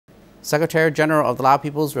Secretary-General of the Lao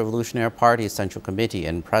People's Revolutionary Party Central Committee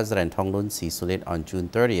and President Thongloun Sisoulith on June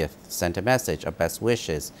 30th sent a message of best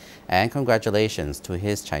wishes and congratulations to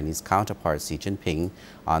his Chinese counterpart Xi Jinping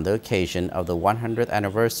on the occasion of the 100th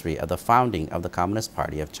anniversary of the founding of the Communist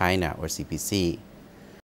Party of China, or CPC.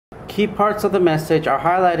 Key parts of the message are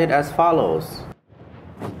highlighted as follows.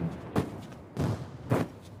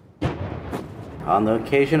 On the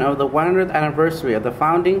occasion of the 100th anniversary of the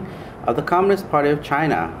founding of the Communist Party of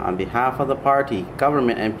China, on behalf of the party,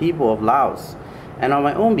 government, and people of Laos, and on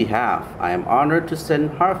my own behalf, I am honored to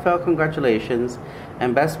send heartfelt congratulations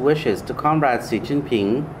and best wishes to Comrade Xi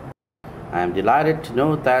Jinping. I am delighted to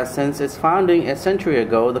note that since its founding a century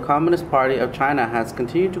ago, the Communist Party of China has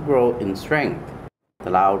continued to grow in strength. The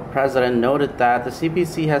Lao president noted that the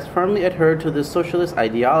CPC has firmly adhered to the socialist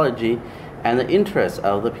ideology and the interests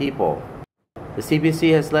of the people. The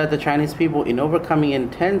CPC has led the Chinese people in overcoming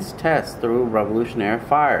intense tests through revolutionary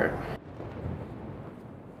fire,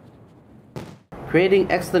 creating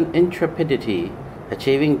excellent intrepidity,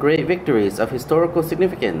 achieving great victories of historical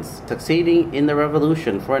significance, succeeding in the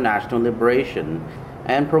revolution for national liberation,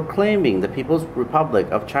 and proclaiming the People's Republic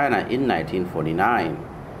of China in 1949.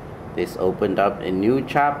 This opened up a new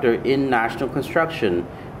chapter in national construction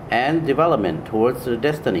and development towards the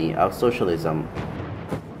destiny of socialism.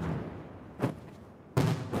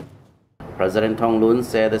 President Thongloun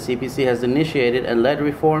said the CPC has initiated and led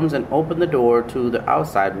reforms and opened the door to the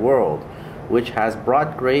outside world, which has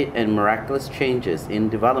brought great and miraculous changes in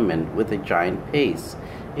development with a giant pace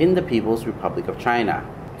in the People's Republic of China.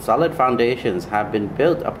 Solid foundations have been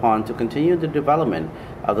built upon to continue the development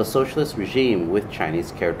of the socialist regime with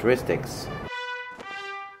Chinese characteristics.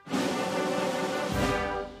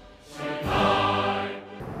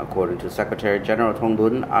 According to Secretary-General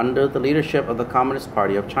Thongloun, under the leadership of the Communist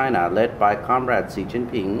Party of China, led by Comrade Xi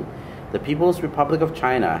Jinping, the People's Republic of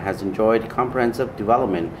China has enjoyed comprehensive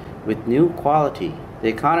development with new quality. The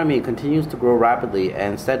economy continues to grow rapidly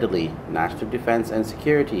and steadily. National defense and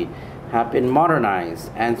security have been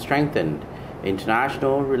modernized and strengthened.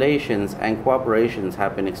 International relations and cooperations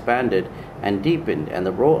have been expanded and deepened, and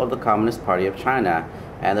the role of the Communist Party of China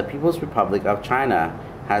and the People's Republic of China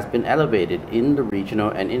has been elevated in the regional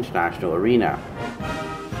and international arena.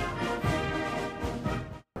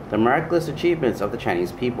 The miraculous achievements of the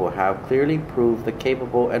Chinese people have clearly proved the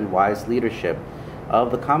capable and wise leadership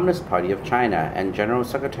of the Communist Party of China and General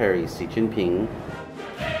Secretary Xi Jinping.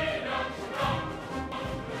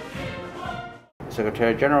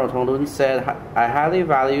 Secretary-General Thongloun said, "I highly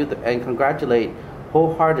value and congratulate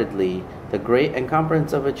wholeheartedly the great and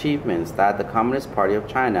comprehensive achievements that the Communist Party of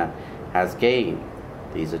China has gained.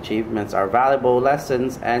 These achievements are valuable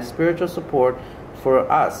lessons and spiritual support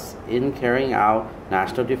for us in carrying out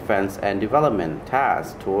national defense and development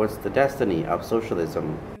tasks towards the destiny of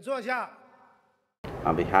socialism."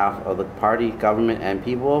 On behalf of the party, government, and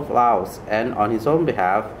people of Laos, and on his own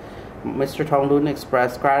behalf, Mr. Thongloun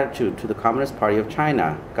expressed gratitude to the Communist Party of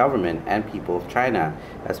China, government, and people of China,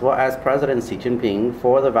 as well as President Xi Jinping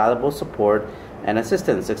for the valuable support and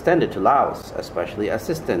assistance extended to Laos, especially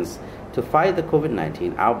assistance to fight the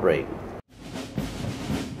COVID-19 outbreak.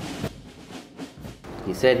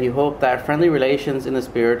 He said he hoped that friendly relations in the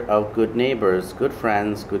spirit of good neighbors, good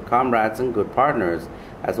friends, good comrades, and good partners,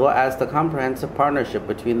 as well as the comprehensive partnership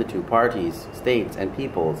between the two parties, states, and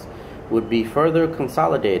peoples, would be further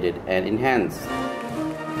consolidated and enhanced.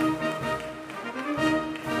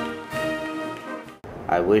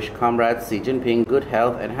 I wish Comrade Xi Jinping good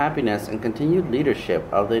health and happiness and continued leadership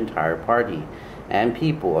of the entire party and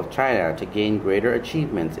people of China to gain greater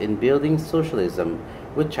achievements in building socialism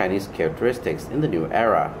with Chinese characteristics in the new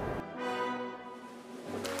era.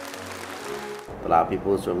 The Lao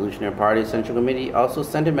People's Revolutionary Party Central Committee also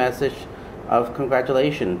sent a message of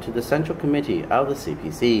congratulations to the Central Committee of the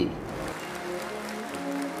CPC.